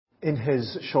In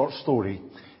his short story,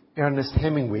 Ernest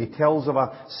Hemingway tells of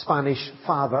a Spanish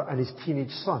father and his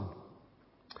teenage son.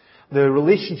 The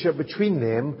relationship between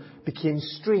them became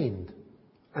strained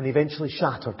and eventually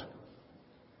shattered.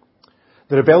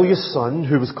 The rebellious son,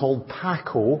 who was called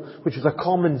Paco, which was a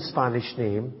common Spanish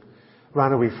name,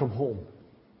 ran away from home.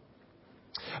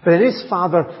 But then his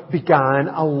father began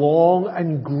a long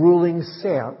and grueling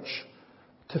search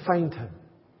to find him.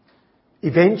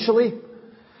 Eventually,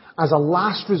 as a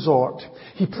last resort,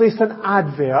 he placed an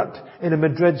advert in a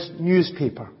Madrid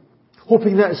newspaper,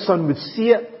 hoping that his son would see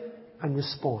it and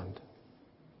respond.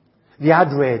 The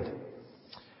ad read,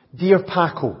 "Dear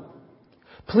Paco,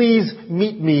 please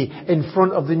meet me in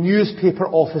front of the newspaper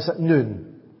office at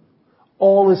noon.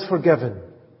 All is forgiven.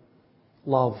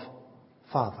 Love,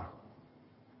 Father."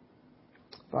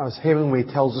 But as Hemingway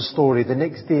tells the story, the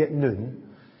next day at noon,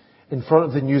 in front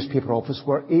of the newspaper office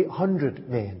were 800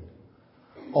 men,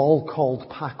 all called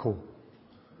Paco,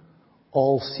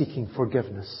 all seeking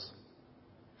forgiveness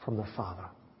from their father.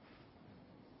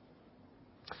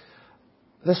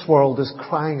 This world is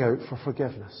crying out for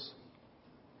forgiveness.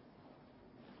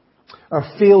 Our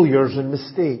failures and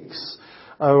mistakes,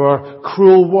 our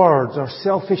cruel words, our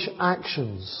selfish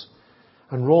actions,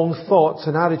 and wrong thoughts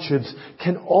and attitudes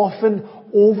can often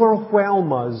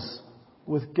overwhelm us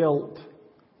with guilt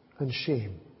and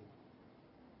shame.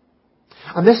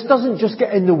 And this doesn't just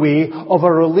get in the way of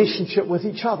our relationship with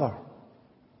each other.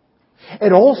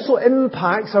 It also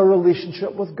impacts our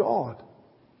relationship with God.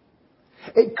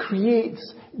 It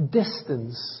creates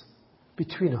distance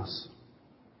between us.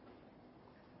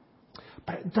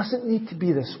 But it doesn't need to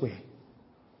be this way.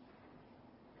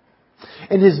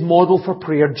 In his model for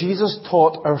prayer, Jesus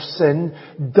taught our sin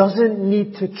doesn't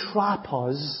need to trap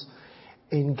us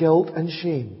in guilt and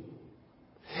shame.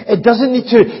 It doesn't need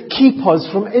to keep us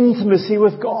from intimacy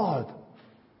with God.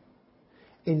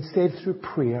 Instead, through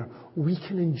prayer, we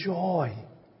can enjoy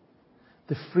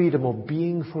the freedom of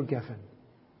being forgiven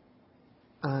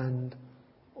and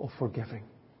of forgiving.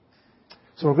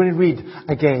 So we're going to read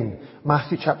again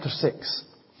Matthew chapter 6,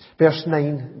 verse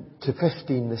 9 to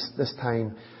 15 this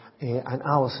time. And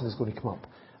Alison is going to come up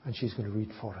and she's going to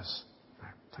read for us.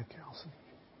 Thank you, Alison.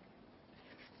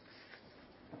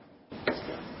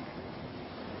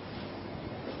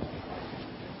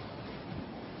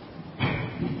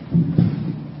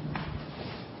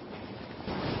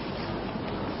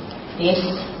 This,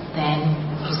 then,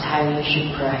 is how you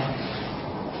should pray.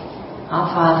 Our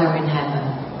Father in heaven,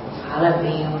 hallowed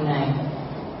be your name.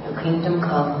 Your kingdom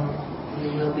come,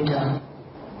 your will be done,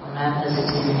 on earth as it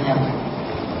is in heaven.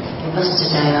 Give us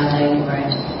today our daily bread,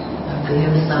 and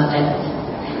forgive us our debts,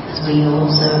 as we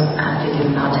also have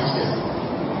forgiven our debtors.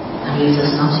 And lead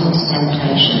us not into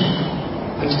temptation,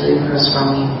 but deliver us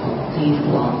from the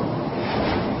evil one.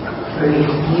 For if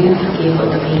you forgive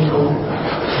other people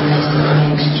when they sin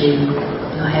against you,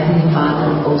 your heavenly Father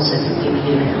will also forgive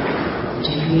you. But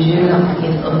if you do not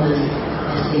forgive others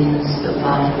their sins, your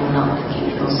Father will not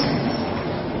forgive your sins.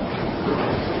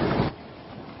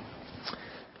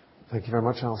 Thank you very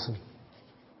much, Alison.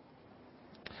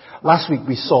 Last week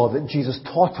we saw that Jesus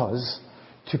taught us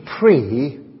to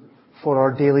pray for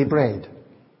our daily bread.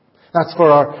 That's for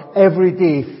our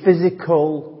everyday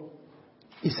physical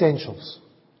essentials.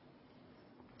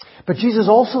 But Jesus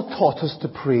also taught us to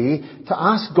pray, to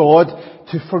ask God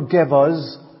to forgive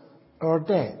us our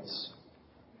debts.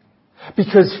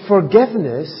 Because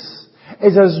forgiveness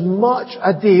is as much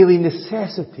a daily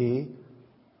necessity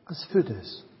as food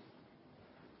is.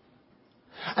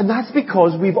 And that's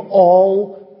because we've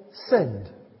all sinned.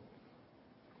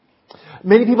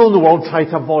 Many people in the world try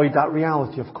to avoid that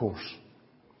reality, of course.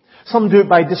 Some do it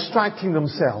by distracting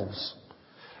themselves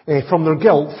from their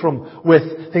guilt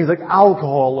with things like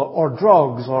alcohol or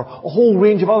drugs or a whole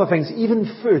range of other things,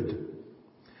 even food.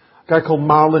 A guy called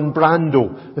Marlon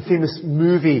Brando, the famous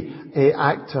movie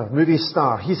actor, movie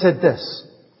star, he said this: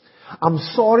 "I'm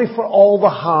sorry for all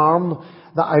the harm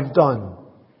that I've done,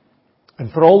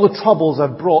 and for all the troubles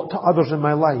I've brought to others in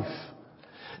my life.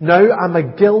 Now I'm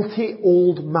a guilty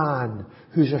old man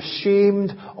who's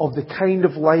ashamed of the kind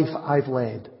of life I've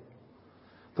led.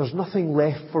 There's nothing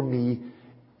left for me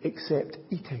except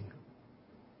eating."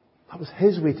 That was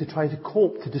his way to try to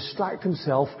cope, to distract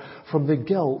himself from the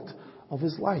guilt of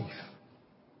his life.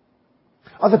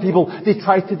 Other people, they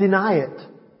try to deny it.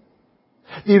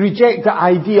 They reject the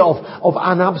idea of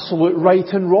an absolute right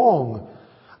and wrong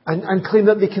and claim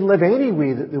that they can live any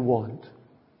way that they want.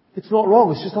 It's not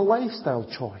wrong, it's just a lifestyle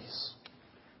choice.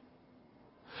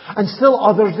 And still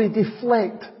others, they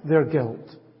deflect their guilt.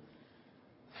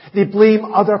 They blame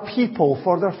other people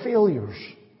for their failures.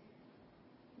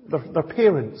 Their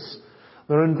parents,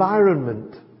 their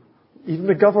environment, even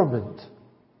the government.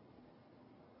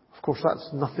 Of course, that's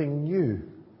nothing new.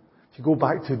 If you go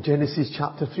back to Genesis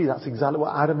chapter 3, that's exactly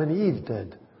what Adam and Eve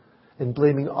did in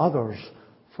blaming others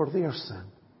for their sin.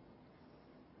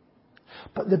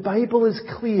 But the Bible is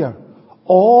clear.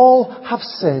 All have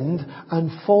sinned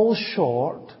and fall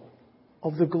short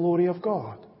of the glory of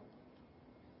God.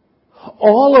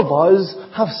 All of us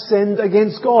have sinned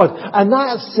against God. And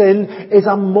that sin is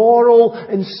a moral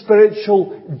and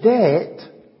spiritual debt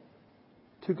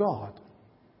to God.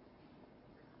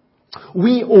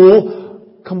 We owe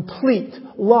complete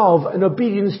love and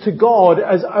obedience to God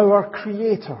as our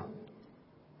Creator.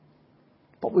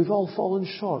 But we've all fallen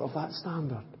short of that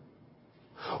standard.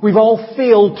 We've all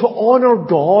failed to honour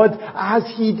God as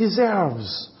He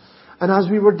deserves and as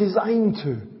we were designed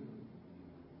to.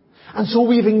 And so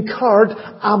we've incurred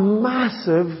a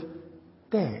massive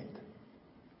debt.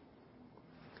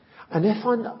 And if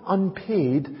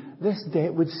unpaid, this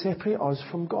debt would separate us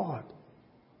from God.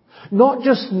 Not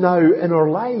just now in our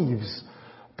lives,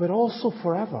 but also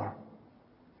forever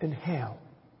in hell.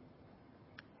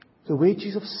 The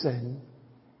wages of sin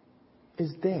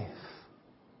is death,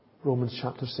 Romans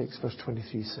chapter 6 verse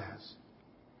 23 says.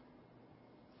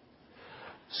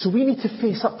 So we need to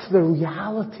face up to the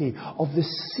reality of the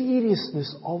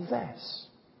seriousness of this.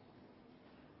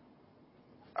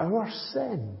 Our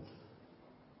sin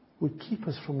would keep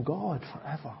us from God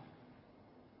forever.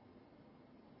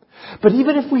 But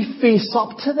even if we face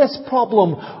up to this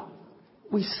problem,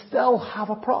 we still have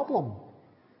a problem.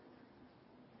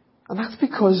 And that's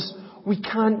because we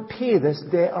can't pay this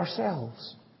debt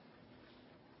ourselves.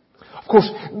 Of course,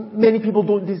 many people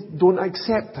don't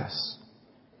accept this.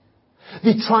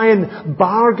 They try and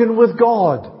bargain with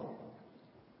God.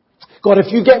 God,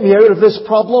 if you get me out of this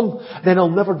problem, then I'll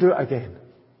never do it again.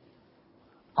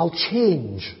 I'll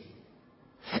change.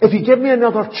 If you give me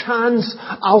another chance,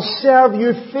 I'll serve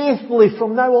you faithfully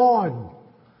from now on.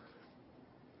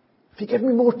 If you give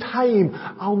me more time,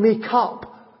 I'll make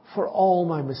up for all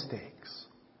my mistakes.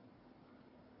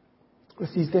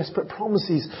 With these desperate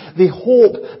promises, they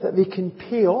hope that they can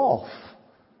pay off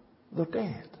their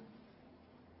debt.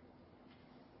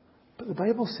 But the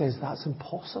Bible says that's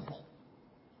impossible.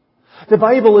 The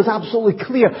Bible is absolutely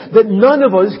clear that none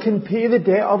of us can pay the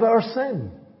debt of our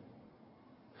sin.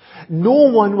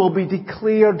 No one will be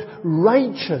declared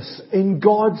righteous in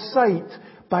God's sight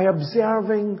by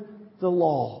observing the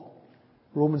law.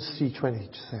 Romans 3:20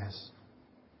 says.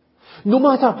 No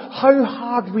matter how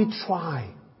hard we try,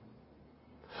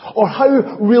 or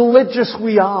how religious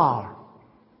we are,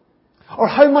 or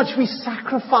how much we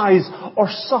sacrifice or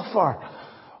suffer,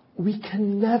 we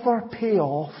can never pay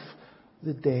off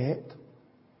the debt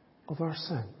of our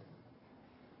sin.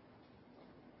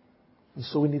 And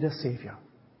so we need a Saviour.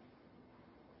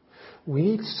 We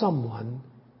need someone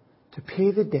to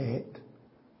pay the debt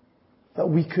that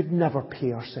we could never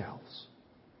pay ourselves.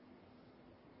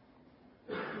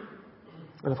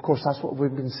 And of course, that's what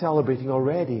we've been celebrating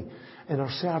already in our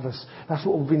service. That's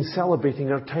what we've been celebrating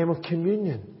in our time of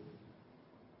communion.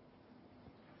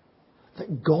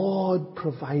 That God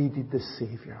provided the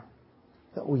Saviour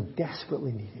that we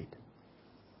desperately needed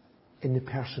in the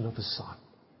person of His Son.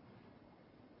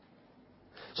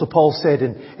 So Paul said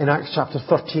in Acts chapter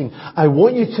 13, I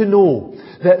want you to know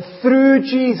that through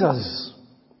Jesus,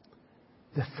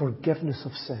 the forgiveness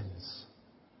of sins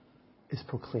is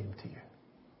proclaimed to you.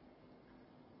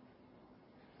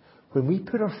 When we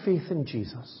put our faith in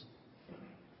Jesus,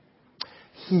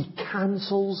 He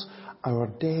cancels our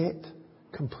debt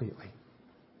completely.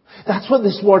 That's what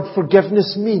this word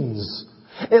forgiveness means.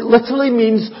 It literally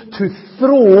means to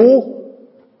throw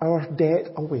our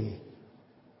debt away.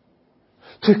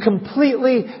 To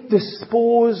completely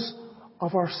dispose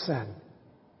of our sin.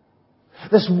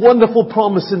 This wonderful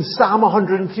promise in Psalm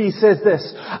 103 says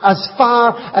this, as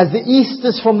far as the east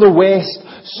is from the west,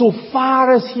 so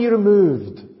far as He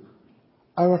removed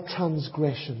our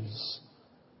transgressions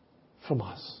from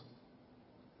us.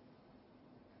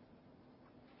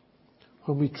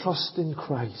 When we trust in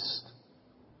Christ,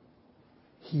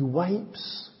 He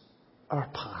wipes our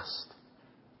past.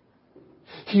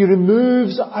 He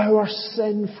removes our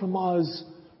sin from us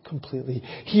completely.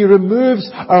 He removes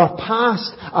our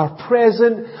past, our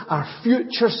present, our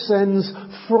future sins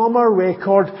from our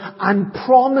record and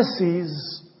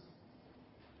promises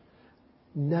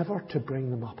never to bring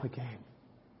them up again.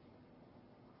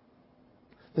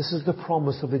 This is the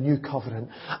promise of the new covenant.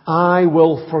 I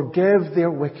will forgive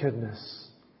their wickedness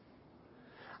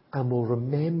and will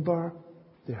remember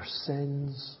their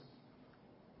sins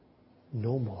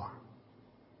no more.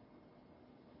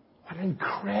 What an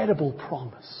incredible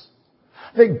promise.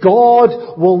 That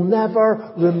God will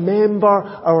never remember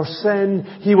our sin.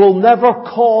 He will never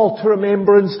call to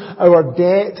remembrance our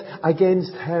debt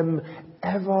against Him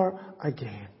ever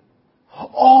again.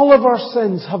 All of our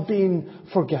sins have been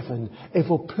forgiven if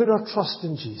we'll put our trust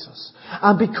in Jesus.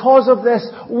 And because of this,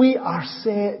 we are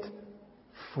set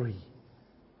free.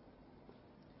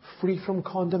 Free from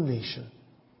condemnation.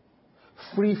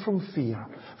 Free from fear.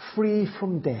 Free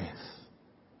from death.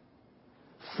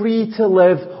 Free to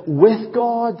live with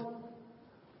God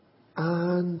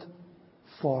and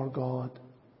for God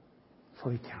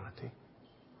for eternity.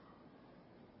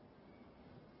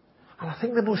 And I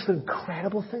think the most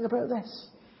incredible thing about this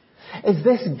is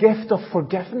this gift of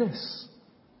forgiveness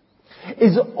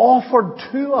is offered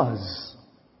to us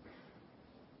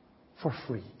for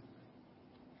free.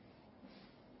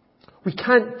 We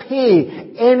can't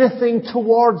pay anything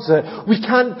towards it. We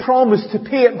can't promise to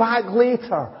pay it back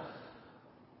later.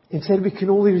 Instead, we can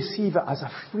only receive it as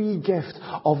a free gift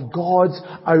of God's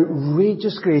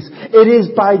outrageous grace. It is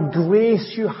by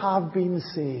grace you have been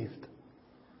saved.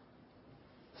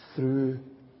 Through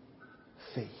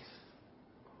faith.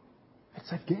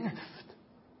 It's a gift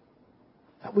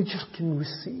that we just can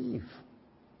receive.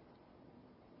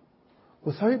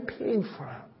 Without paying for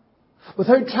it.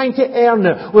 Without trying to earn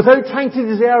it. Without trying to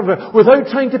deserve it. Without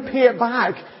trying to pay it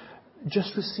back.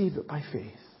 Just receive it by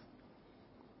faith.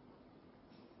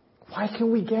 Why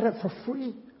can we get it for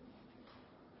free?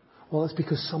 Well, it's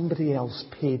because somebody else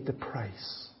paid the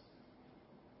price.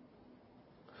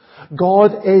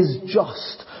 God is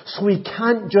just, so He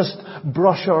can't just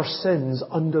brush our sins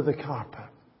under the carpet.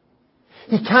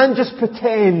 He can't just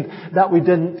pretend that we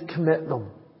didn't commit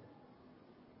them.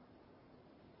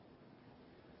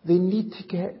 They need to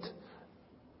get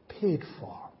paid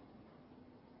for.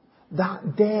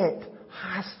 That debt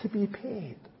has to be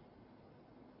paid.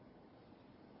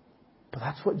 But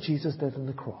that's what Jesus did on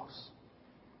the cross.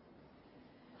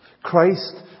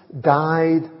 Christ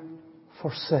died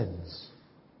for sins.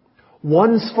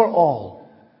 Once for all.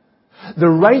 The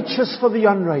righteous for the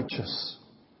unrighteous.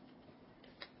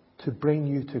 To bring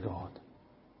you to God.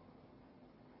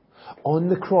 On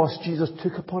the cross, Jesus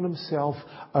took upon Himself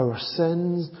our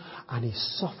sins and He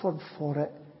suffered for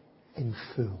it in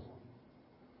full.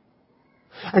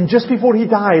 And just before He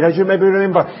died, as you maybe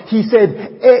remember, He said,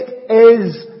 "It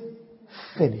is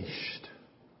finished."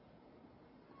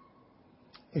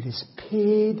 It is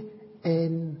paid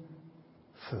in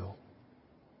full.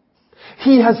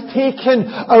 He has taken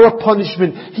our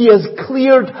punishment. He has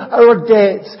cleared our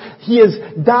debts. He has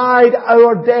died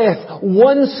our death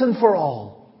once and for all.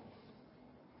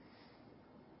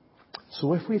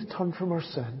 So if we've turned from our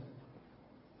sin,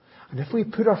 and if we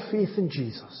put our faith in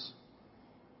Jesus,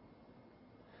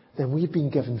 then we've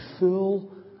been given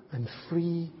full and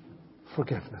free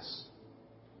forgiveness.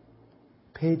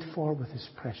 Paid for with His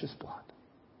precious blood.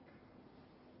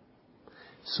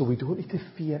 So we don't need to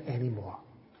fear anymore.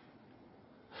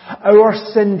 Our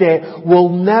sin debt will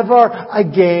never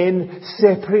again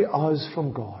separate us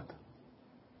from God.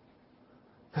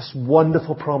 This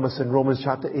wonderful promise in Romans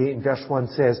chapter 8 and verse 1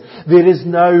 says, "There is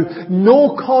now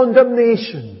no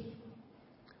condemnation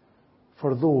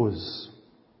for those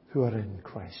who are in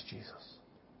Christ Jesus."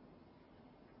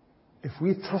 If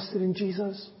we've trusted in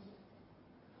Jesus,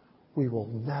 we will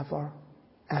never,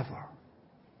 ever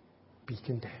be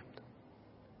condemned.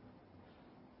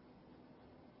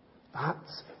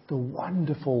 That's the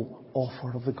wonderful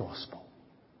offer of the gospel.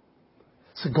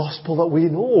 It's a gospel that we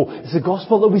know. It's a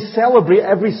gospel that we celebrate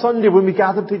every Sunday when we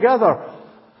gather together.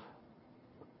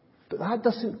 But that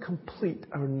doesn't complete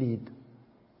our need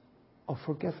of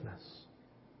forgiveness.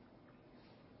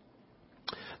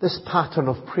 This pattern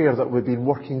of prayer that we've been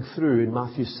working through in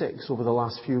Matthew 6 over the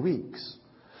last few weeks,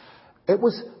 it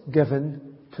was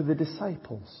given to the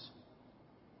disciples.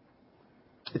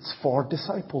 It's for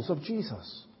disciples of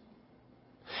Jesus.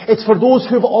 It's for those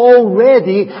who have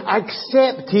already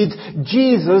accepted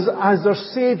Jesus as their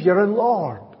Saviour and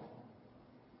Lord.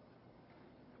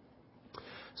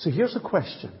 So here's a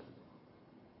question.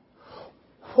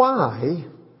 Why,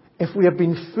 if we have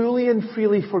been fully and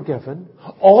freely forgiven,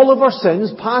 all of our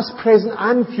sins, past, present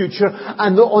and future,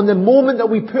 and on the moment that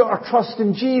we put our trust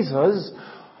in Jesus,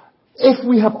 if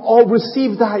we have all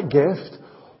received that gift,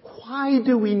 why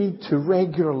do we need to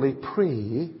regularly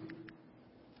pray,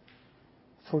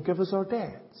 "Forgive us our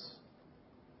debts"?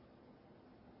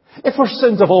 If our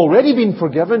sins have already been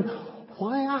forgiven,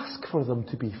 why ask for them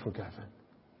to be forgiven?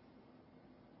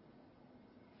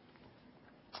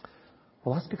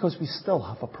 Well, that's because we still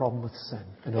have a problem with sin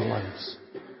in our lives.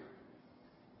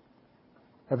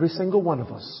 Every single one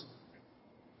of us.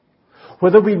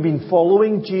 Whether we've been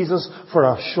following Jesus for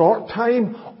a short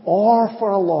time or for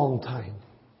a long time,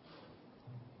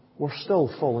 we're still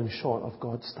falling short of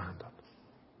God's standard.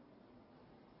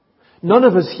 None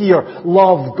of us here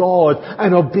love God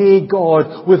and obey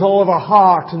God with all of our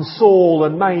heart and soul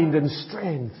and mind and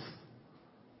strength.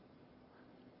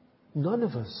 None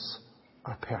of us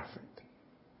are perfect.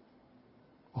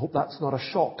 I hope that's not a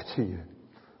shock to you.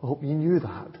 I hope you knew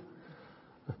that.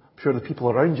 I'm sure the people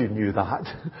around you knew that,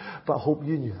 but I hope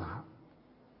you knew that.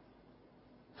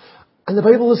 And the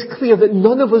Bible is clear that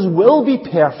none of us will be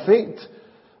perfect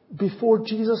before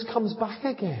Jesus comes back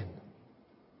again.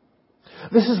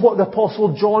 This is what the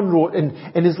Apostle John wrote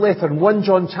in his letter in 1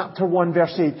 John chapter 1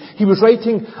 verse 8. He was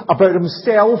writing about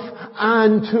himself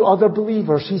and to other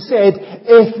believers. He said,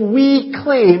 if we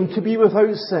claim to be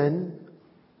without sin,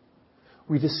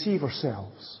 we deceive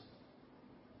ourselves,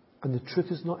 and the truth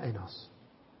is not in us.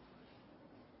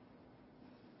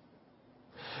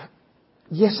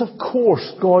 Yes, of course,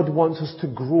 God wants us to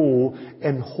grow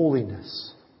in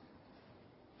holiness.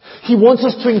 He wants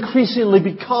us to increasingly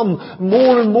become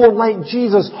more and more like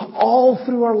Jesus all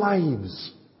through our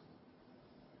lives.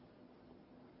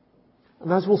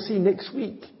 And as we'll see next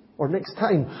week, or next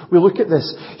time we look at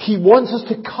this, He wants us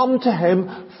to come to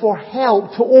Him for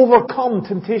help to overcome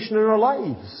temptation in our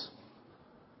lives.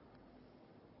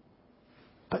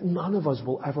 But none of us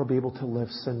will ever be able to live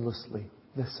sinlessly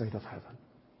this side of heaven.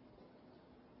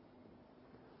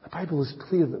 The Bible is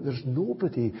clear that there's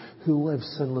nobody who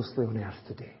lives sinlessly on earth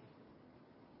today.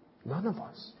 None of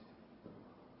us.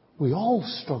 We all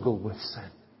struggle with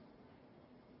sin.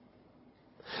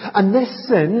 And this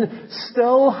sin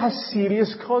still has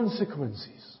serious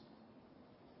consequences.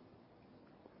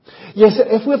 Yes,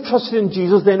 if we've trusted in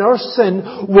Jesus, then our sin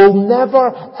will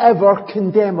never ever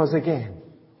condemn us again.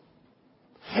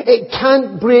 It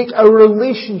can't break our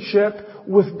relationship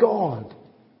with God.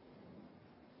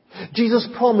 Jesus'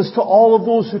 promise to all of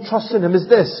those who trust in Him is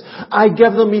this: I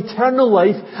give them eternal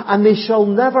life and they shall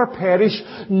never perish.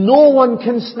 No one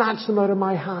can snatch them out of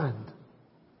my hand.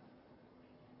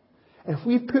 If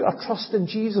we put our trust in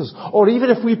Jesus, or even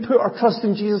if we put our trust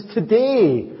in Jesus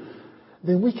today,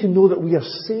 then we can know that we are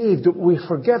saved, that we are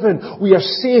forgiven, we are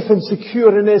safe and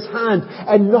secure in His hand,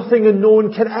 and nothing and no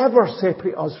one can ever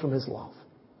separate us from His love.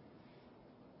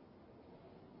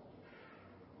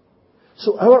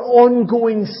 So our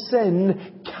ongoing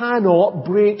sin cannot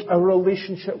break our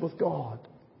relationship with God.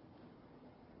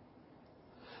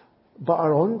 But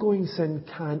our ongoing sin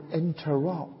can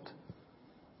interrupt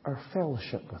our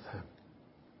fellowship with Him.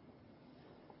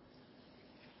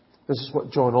 This is what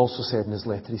John also said in his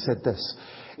letter. He said this: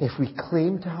 if we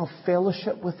claim to have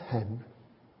fellowship with Him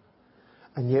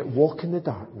and yet walk in the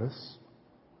darkness,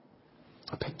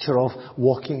 a picture of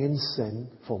walking in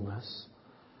sinfulness,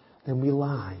 then we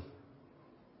lie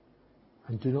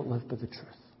and do not live by the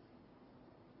truth.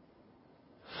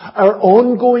 Our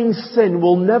ongoing sin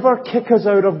will never kick us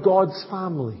out of God's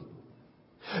family.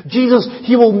 Jesus,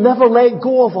 He will never let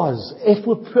go of us if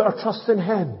we put our trust in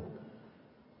Him.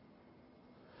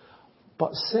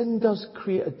 But sin does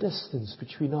create a distance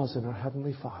between us and our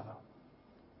Heavenly Father.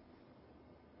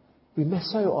 We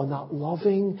miss out on that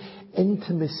loving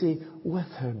intimacy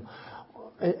with Him,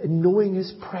 knowing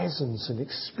His presence and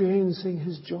experiencing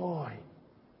His joy.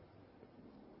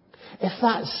 If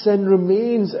that sin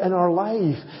remains in our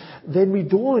life, then we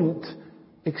don't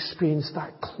experience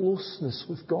that closeness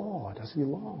with God as we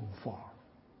long for.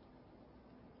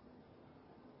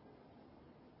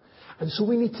 And so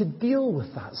we need to deal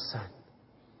with that sin.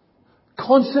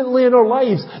 Constantly in our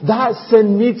lives, that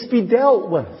sin needs to be dealt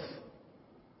with.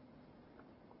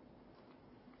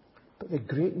 But the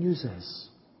great news is,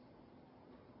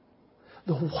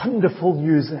 the wonderful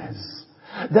news is,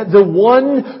 that the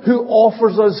one who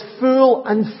offers us full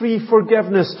and free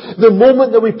forgiveness, the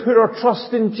moment that we put our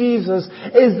trust in Jesus,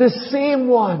 is the same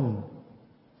one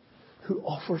who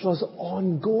offers us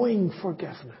ongoing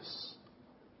forgiveness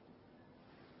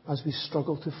as we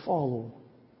struggle to follow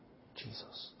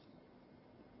Jesus.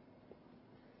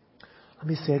 Let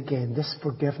me say again, this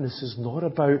forgiveness is not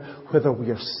about whether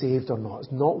we are saved or not.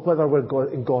 It's not whether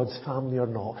we're in God's family or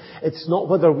not. It's not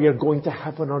whether we are going to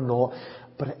heaven or not.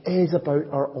 But it is about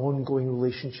our ongoing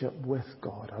relationship with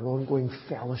God, our ongoing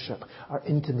fellowship, our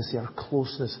intimacy, our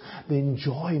closeness, the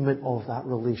enjoyment of that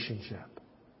relationship.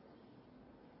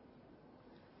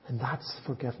 And that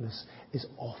forgiveness is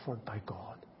offered by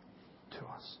God to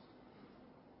us.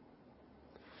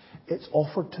 It's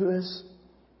offered to us,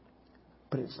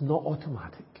 but it's not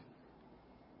automatic.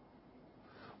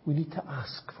 We need to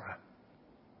ask for it.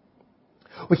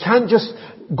 We can't just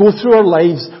go through our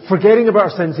lives forgetting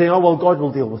about our sin, saying, oh, well, God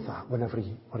will deal with that whenever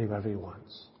He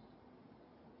wants.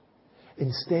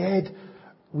 Instead,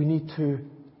 we need to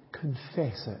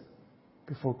confess it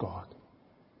before God.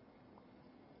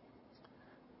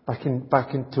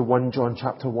 Back into 1 John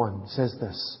chapter 1 says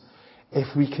this: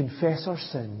 if we confess our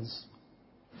sins,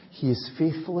 He is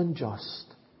faithful and just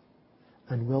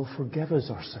and will forgive us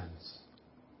our sins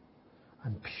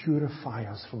and purify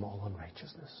us from all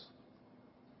unrighteousness.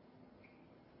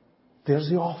 There's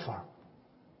the offer.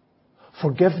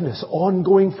 Forgiveness,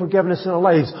 ongoing forgiveness in our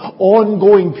lives,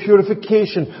 ongoing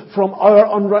purification from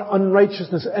our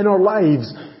unrighteousness in our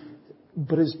lives.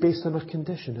 But it's based on a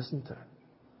condition, isn't it?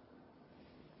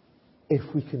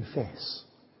 If we confess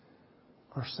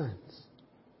our sins.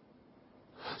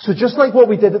 So just like what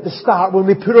we did at the start when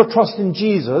we put our trust in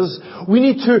Jesus, we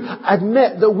need to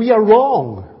admit that we are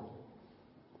wrong.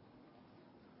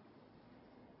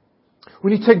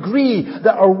 We need to agree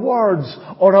that our words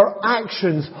or our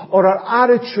actions or our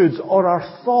attitudes or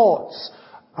our thoughts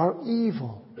are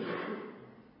evil,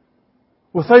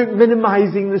 without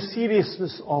minimizing the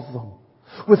seriousness of them,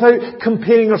 without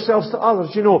comparing ourselves to others.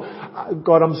 You know,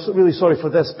 God, I'm really sorry for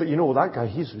this, but you know, that guy,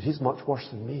 he's much worse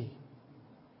than me.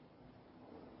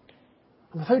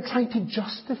 And without trying to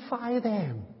justify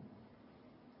them.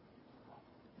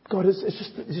 God, it's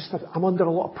just that I'm under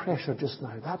a lot of pressure just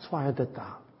now. That's why I did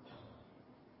that.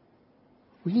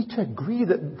 We need to agree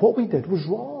that what we did was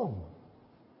wrong.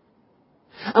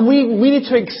 And we need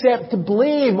to accept the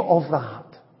blame of that.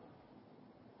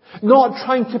 Not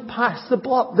trying to pass the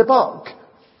buck.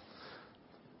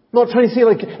 Not trying to say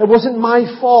like, it wasn't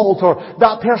my fault, or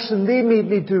that person, they made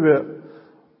me do it.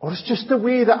 Or it's just the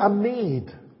way that I'm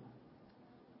made.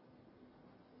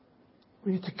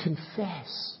 We need to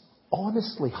confess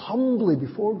honestly, humbly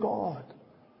before God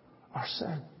our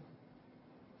sin.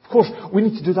 Of course, we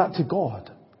need to do that to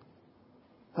God.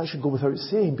 That should go without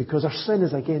saying, because our sin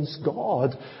is against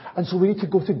God, and so we need to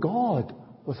go to God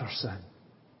with our sin.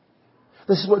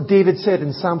 This is what David said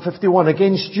in Psalm 51,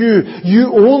 against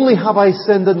you only have I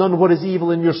sinned and done what is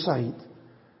evil in your sight.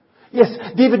 Yes,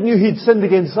 David knew he'd sinned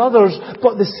against others,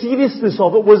 but the seriousness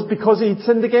of it was because he'd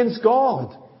sinned against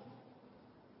God.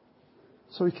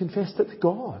 So he confessed it to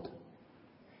God.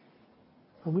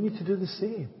 And we need to do the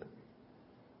same.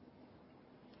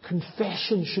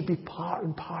 Confession should be part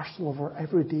and parcel of our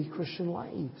everyday Christian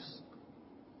lives.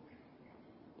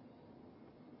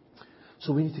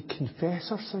 So we need to confess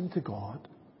our sin to God.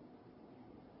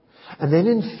 And then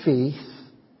in faith,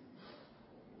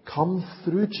 come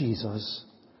through Jesus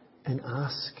and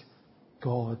ask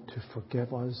God to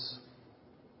forgive us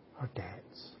our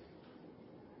debts.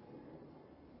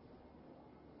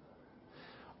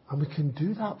 And we can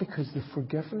do that because the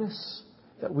forgiveness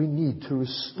that we need to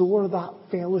restore that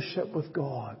fellowship with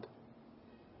God,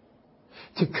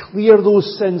 to clear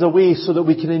those sins away so that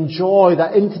we can enjoy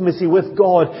that intimacy with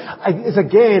God, is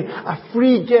again a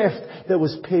free gift that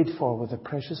was paid for with the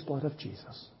precious blood of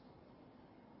Jesus.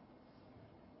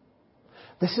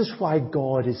 This is why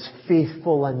God is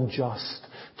faithful and just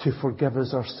to forgive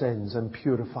us our sins and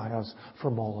purify us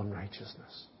from all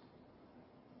unrighteousness.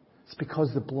 It's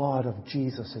because the blood of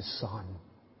Jesus, His Son,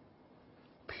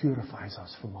 purifies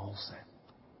us from all sin.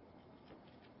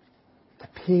 The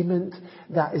payment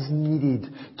that is needed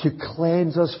to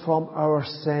cleanse us from our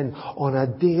sin on a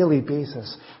daily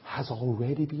basis has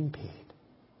already been paid.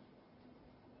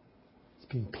 It's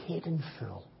been paid in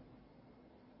full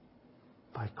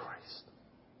by Christ.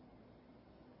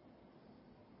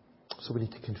 So we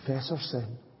need to confess our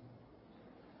sin.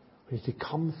 We need to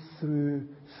come through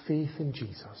faith in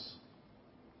Jesus.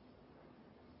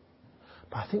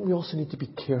 But I think we also need to be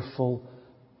careful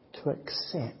to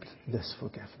accept this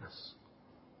forgiveness.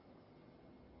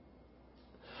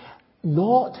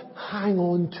 Not hang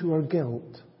on to our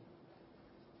guilt.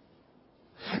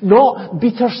 Not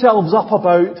beat ourselves up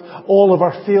about all of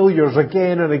our failures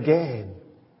again and again.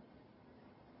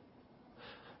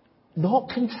 Not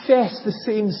confess the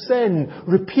same sin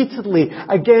repeatedly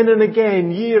again and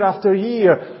again, year after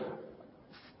year,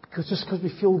 just because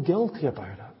we feel guilty about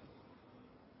it.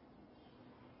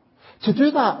 To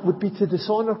do that would be to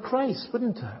dishonour Christ,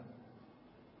 wouldn't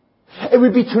it? It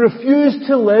would be to refuse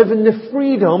to live in the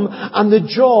freedom and the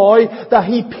joy that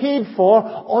He paid for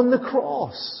on the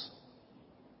cross.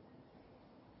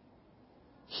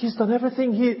 He's done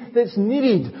everything that's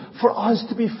needed for us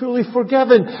to be fully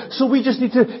forgiven. So we just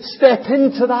need to step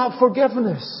into that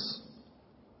forgiveness.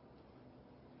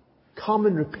 Come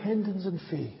in repentance and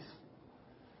faith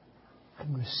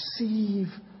and receive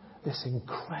this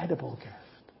incredible gift.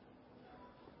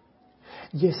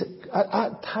 Yes,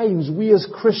 at times we as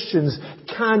Christians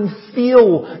can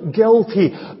feel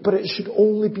guilty, but it should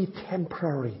only be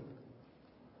temporary.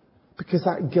 Because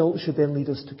that guilt should then lead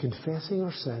us to confessing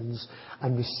our sins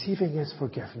and receiving His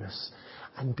forgiveness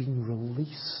and being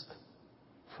released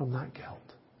from that guilt.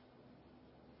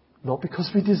 Not because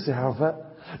we deserve it,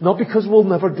 not because we'll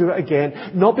never do it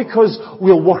again, not because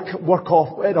we'll work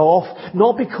it off,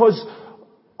 not because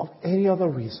of any other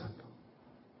reason,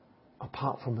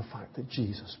 apart from the fact that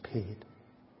Jesus paid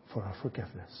for our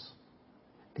forgiveness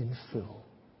in full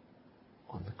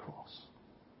on the cross.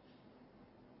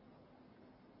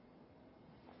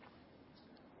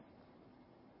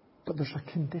 But there's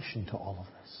a condition to all of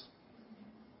this.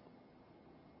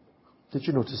 Did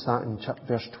you notice that in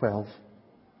verse 12?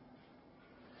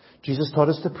 Jesus taught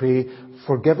us to pray,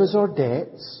 forgive us our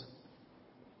debts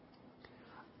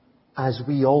as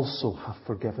we also have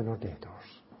forgiven our debtors.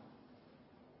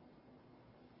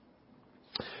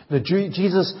 Now,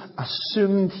 Jesus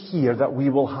assumed here that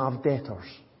we will have debtors.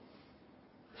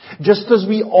 Just as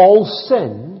we all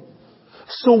sin,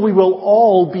 so we will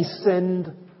all be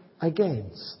sinned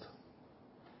against.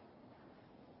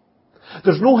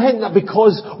 There's no hint that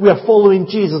because we are following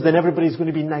Jesus, then everybody's going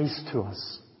to be nice to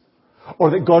us.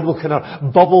 Or that God will kind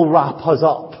of bubble wrap us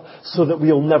up so that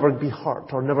we'll never be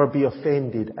hurt or never be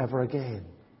offended ever again.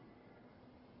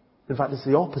 In fact, it's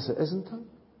the opposite, isn't it?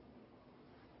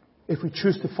 If we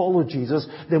choose to follow Jesus,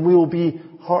 then we will be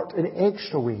hurt in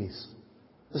extra ways.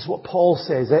 This is what Paul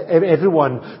says.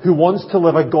 Everyone who wants to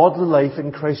live a godly life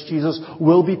in Christ Jesus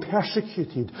will be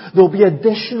persecuted. There will be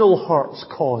additional hurts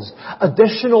caused,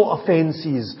 additional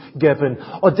offences given,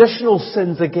 additional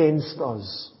sins against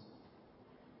us.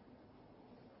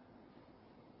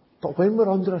 But when we're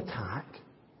under attack,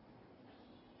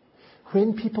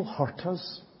 when people hurt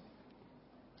us,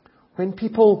 when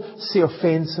people say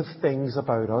offensive things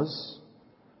about us,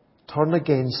 turn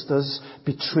against us,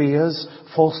 betray us,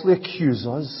 falsely accuse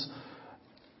us,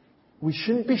 we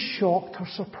shouldn't be shocked or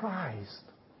surprised.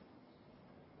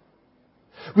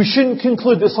 We shouldn't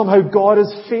conclude that somehow God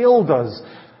has failed us.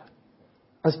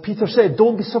 As Peter said,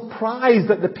 don't be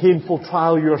surprised at the painful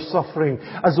trial you're suffering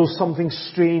as though something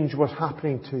strange was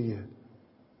happening to you.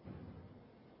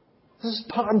 This is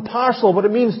part and parcel of what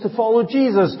it means to follow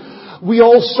Jesus. We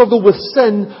all struggle with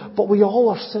sin, but we all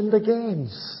are sinned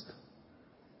against.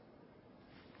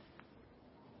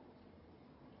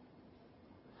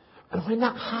 And when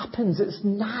that happens, it's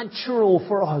natural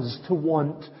for us to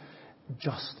want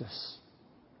justice.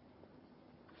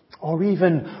 Or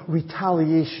even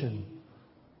retaliation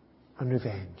and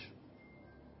revenge.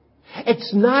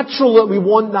 It's natural that we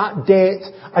want that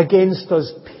debt against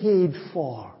us paid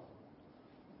for.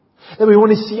 That we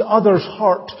want to see others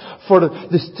hurt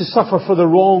to suffer for the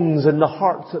wrongs and the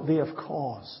hurt that they have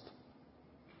caused.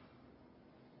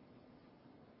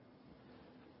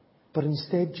 But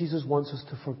instead, Jesus wants us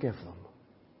to forgive them.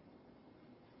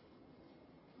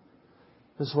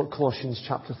 This is what Colossians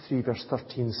chapter 3 verse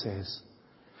 13 says.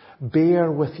 Bear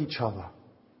with each other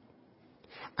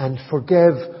and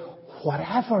forgive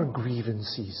whatever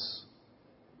grievances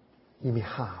you may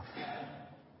have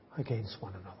against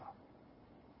one another.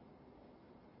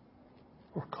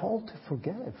 We're called to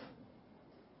forgive.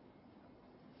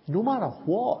 No matter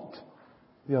what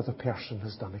the other person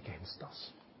has done against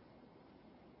us.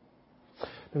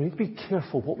 Now we need to be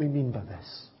careful what we mean by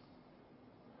this.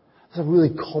 It's a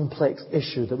really complex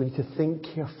issue that we need to think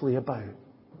carefully about.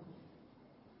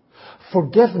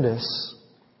 Forgiveness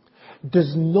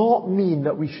does not mean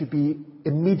that we should be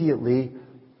immediately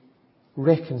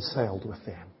reconciled with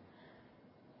them.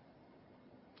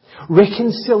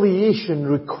 Reconciliation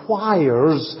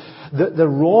requires that the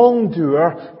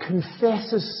wrongdoer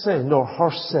confess his sin or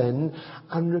her sin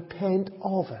and repent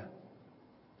of it.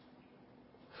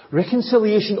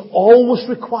 Reconciliation always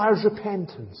requires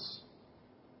repentance.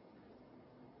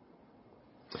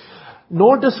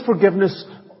 Nor does forgiveness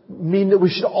mean that we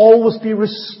should always be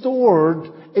restored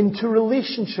into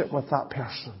relationship with that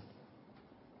person.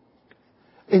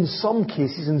 In some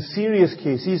cases, in serious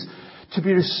cases, to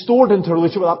be restored into a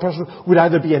relationship with that person would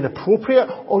either be inappropriate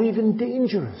or even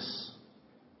dangerous.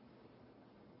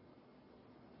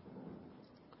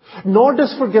 Nor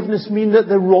does forgiveness mean that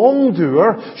the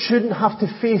wrongdoer shouldn't have to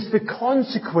face the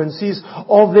consequences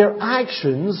of their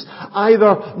actions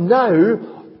either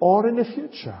now or in the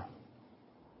future.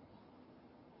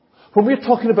 When we're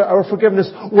talking about our forgiveness,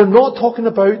 we're not talking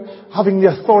about having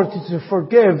the authority to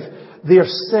forgive their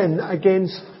sin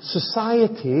against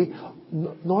society,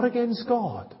 not against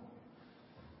God.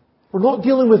 We're not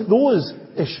dealing with those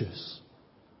issues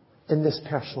in this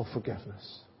personal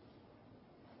forgiveness.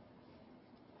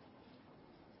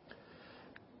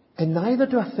 And neither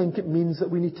do I think it means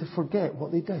that we need to forget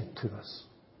what they did to us.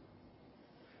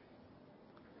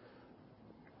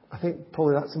 I think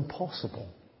probably that's impossible,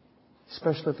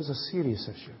 especially if it's a serious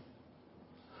issue.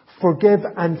 Forgive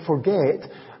and forget,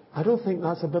 I don't think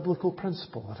that's a biblical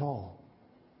principle at all.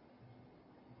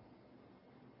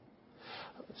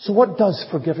 So what does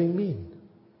forgiving mean?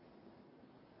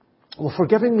 Well,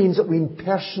 forgiving means that we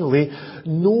personally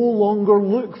no longer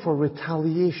look for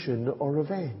retaliation or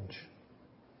revenge.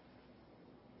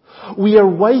 We are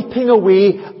wiping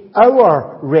away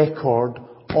our record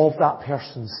of that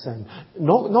person's sin.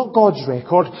 Not God's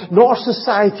record, not our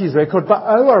society's record, but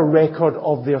our record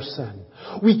of their sin.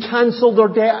 We cancel their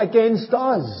debt against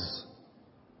us.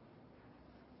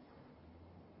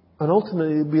 And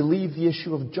ultimately we leave the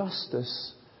issue of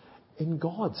justice in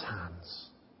God's hands.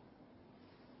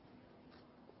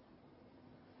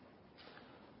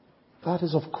 That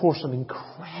is, of course, an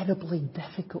incredibly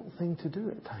difficult thing to do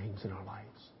at times in our lives.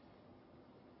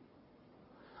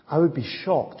 I would be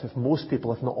shocked if most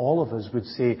people, if not all of us, would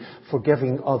say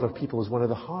forgiving other people is one of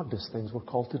the hardest things we're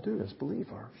called to do as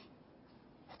believers.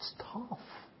 It's tough.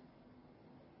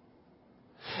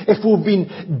 If we've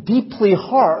been deeply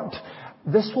hurt,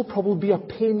 this will probably be a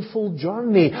painful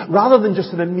journey rather than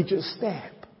just an immediate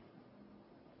step.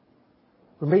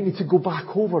 We might need to go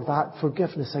back over that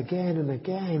forgiveness again and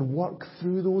again, work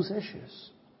through those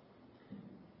issues.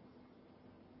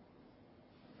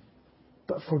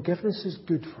 But forgiveness is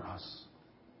good for us.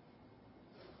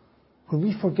 When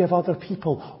we forgive other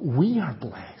people, we are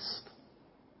blessed.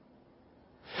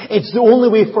 It's the only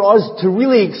way for us to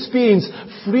really experience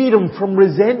freedom from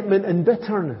resentment and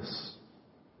bitterness.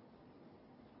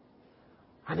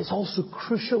 And it's also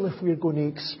crucial if we're going to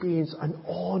experience an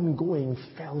ongoing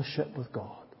fellowship with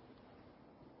God.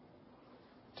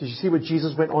 Did you see what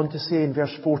Jesus went on to say in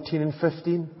verse 14 and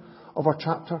 15 of our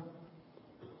chapter?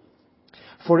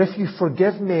 For if you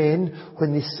forgive men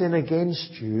when they sin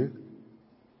against you,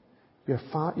 your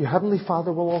heavenly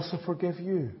Father will also forgive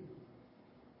you.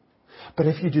 But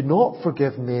if you do not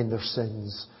forgive men their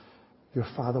sins, your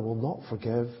Father will not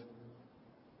forgive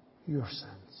your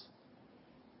sins.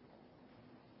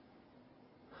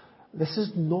 This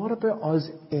is not about us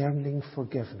earning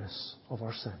forgiveness of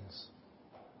our sins.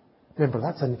 Remember,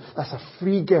 that's a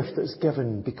free gift that's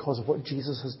given because of what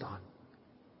Jesus has done.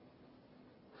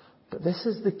 But this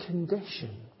is the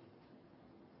condition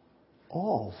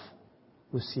of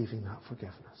receiving that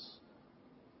forgiveness.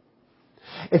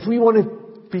 If we want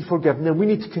to be forgiven, then we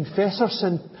need to confess our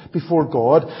sin before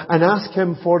God and ask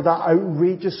Him for that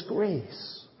outrageous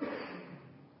grace.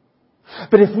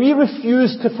 But if we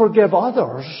refuse to forgive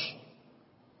others,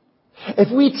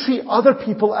 if we treat other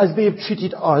people as they have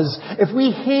treated us, if we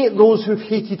hate those who have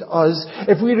hated us,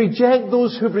 if we reject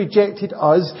those who have rejected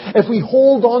us, if we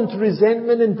hold on to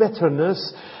resentment and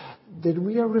bitterness, then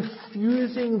we are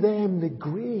refusing them the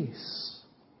grace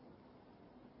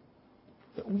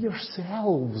that we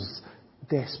ourselves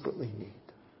desperately need.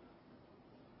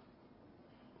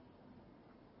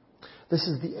 This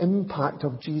is the impact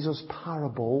of Jesus'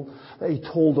 parable that He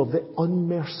told of the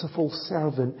unmerciful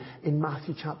servant in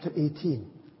Matthew chapter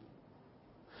 18.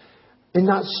 In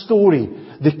that story,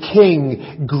 the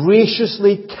king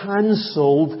graciously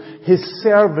cancelled his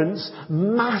servant's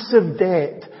massive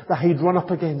debt that he'd run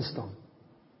up against him.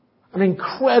 An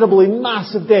incredibly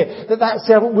massive debt that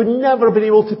servant would never have been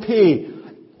able to pay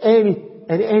in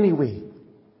any way.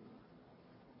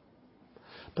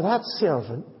 But that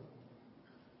servant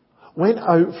went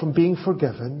out from being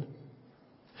forgiven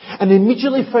and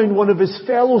immediately found one of his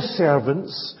fellow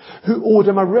servants who owed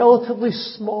him a relatively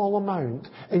small amount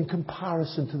in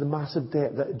comparison to the massive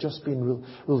debt that had just been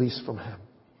released from him.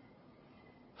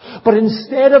 But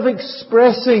instead of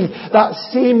expressing that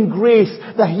same grace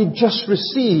that he'd just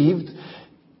received,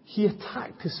 he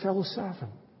attacked his fellow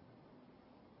servant.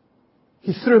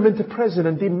 He threw him into prison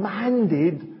and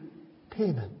demanded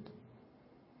payment.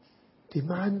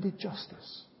 Demanded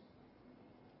justice.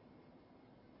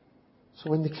 So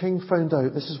when the king found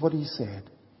out, this is what he said.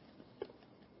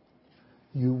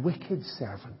 You wicked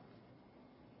servant.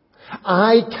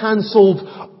 I cancelled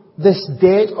this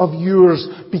debt of yours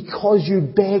because you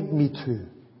begged me to.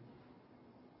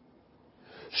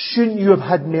 Shouldn't you have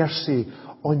had mercy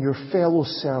on your fellow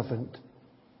servant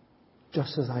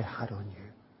just as I had on you?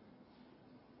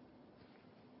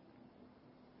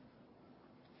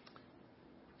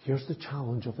 Here's the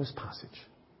challenge of this passage.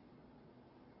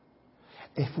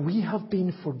 If we have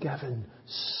been forgiven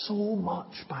so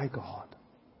much by God,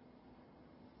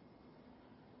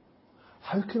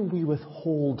 how can we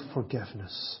withhold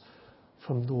forgiveness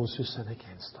from those who sin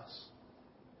against us?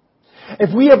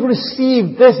 If we have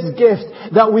received this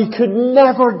gift that we could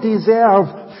never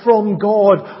deserve from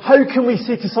God, how can we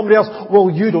say to somebody else, well,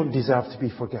 you don't deserve to be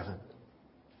forgiven?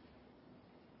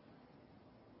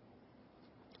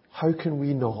 How can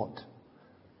we not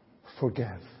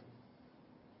forgive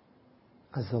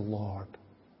as the Lord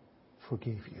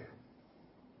forgave you?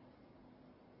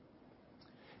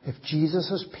 If Jesus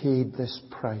has paid this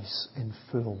price in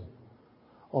full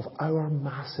of our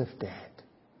massive debt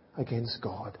against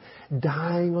God,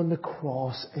 dying on the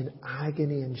cross in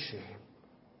agony and shame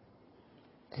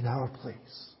in our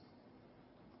place,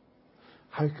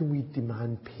 how can we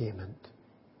demand payment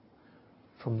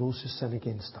from those who sin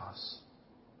against us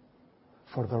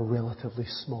for their relatively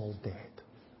small debt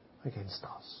against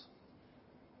us?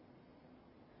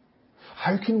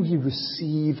 How can we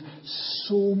receive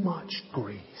so much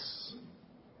grace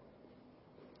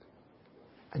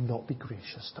and not be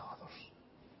gracious to others?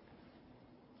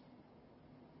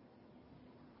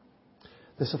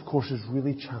 This, of course, is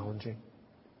really challenging.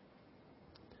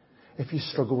 If you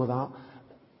struggle with that,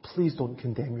 please don't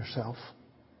condemn yourself.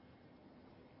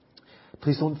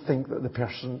 Please don't think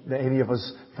that any of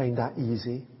us find that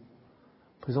easy.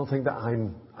 Please don't think that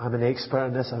I'm an expert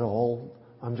in this at all.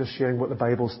 I'm just sharing what the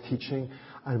Bible's teaching,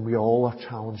 and we all are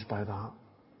challenged by that.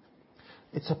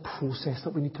 It's a process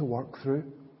that we need to work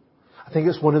through. I think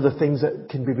it's one of the things that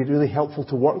can be really helpful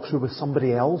to work through with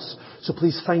somebody else. So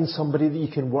please find somebody that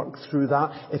you can work through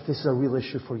that if this is a real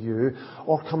issue for you.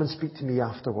 Or come and speak to me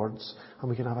afterwards and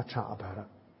we can have a chat about it.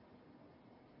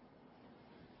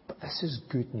 But this is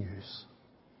good news.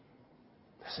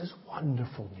 This is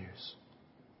wonderful news.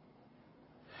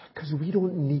 Because we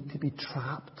don't need to be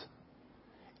trapped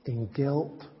in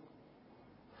guilt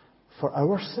for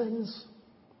our sins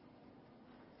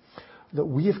that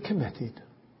we have committed,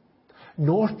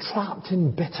 nor trapped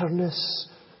in bitterness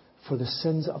for the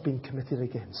sins that have been committed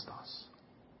against us.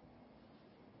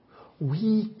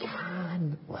 We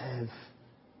can live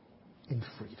in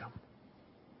freedom.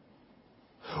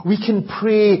 We can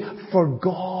pray for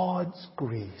God's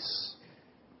grace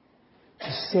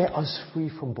to set us free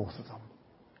from both of them.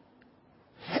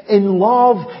 In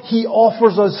love, He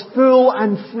offers us full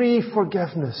and free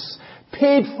forgiveness,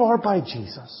 paid for by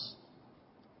Jesus.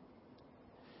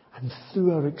 And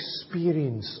through our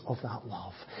experience of that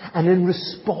love, and in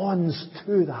response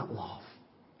to that love,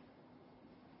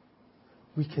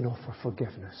 we can offer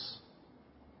forgiveness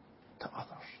to others.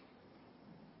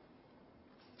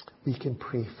 We can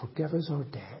pray, forgive us our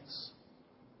debts,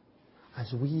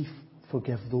 as we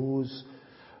forgive those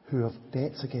who have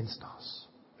debts against us.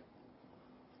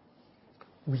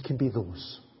 We can be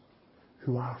those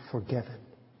who are forgiven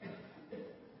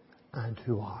and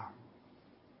who are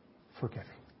forgiving.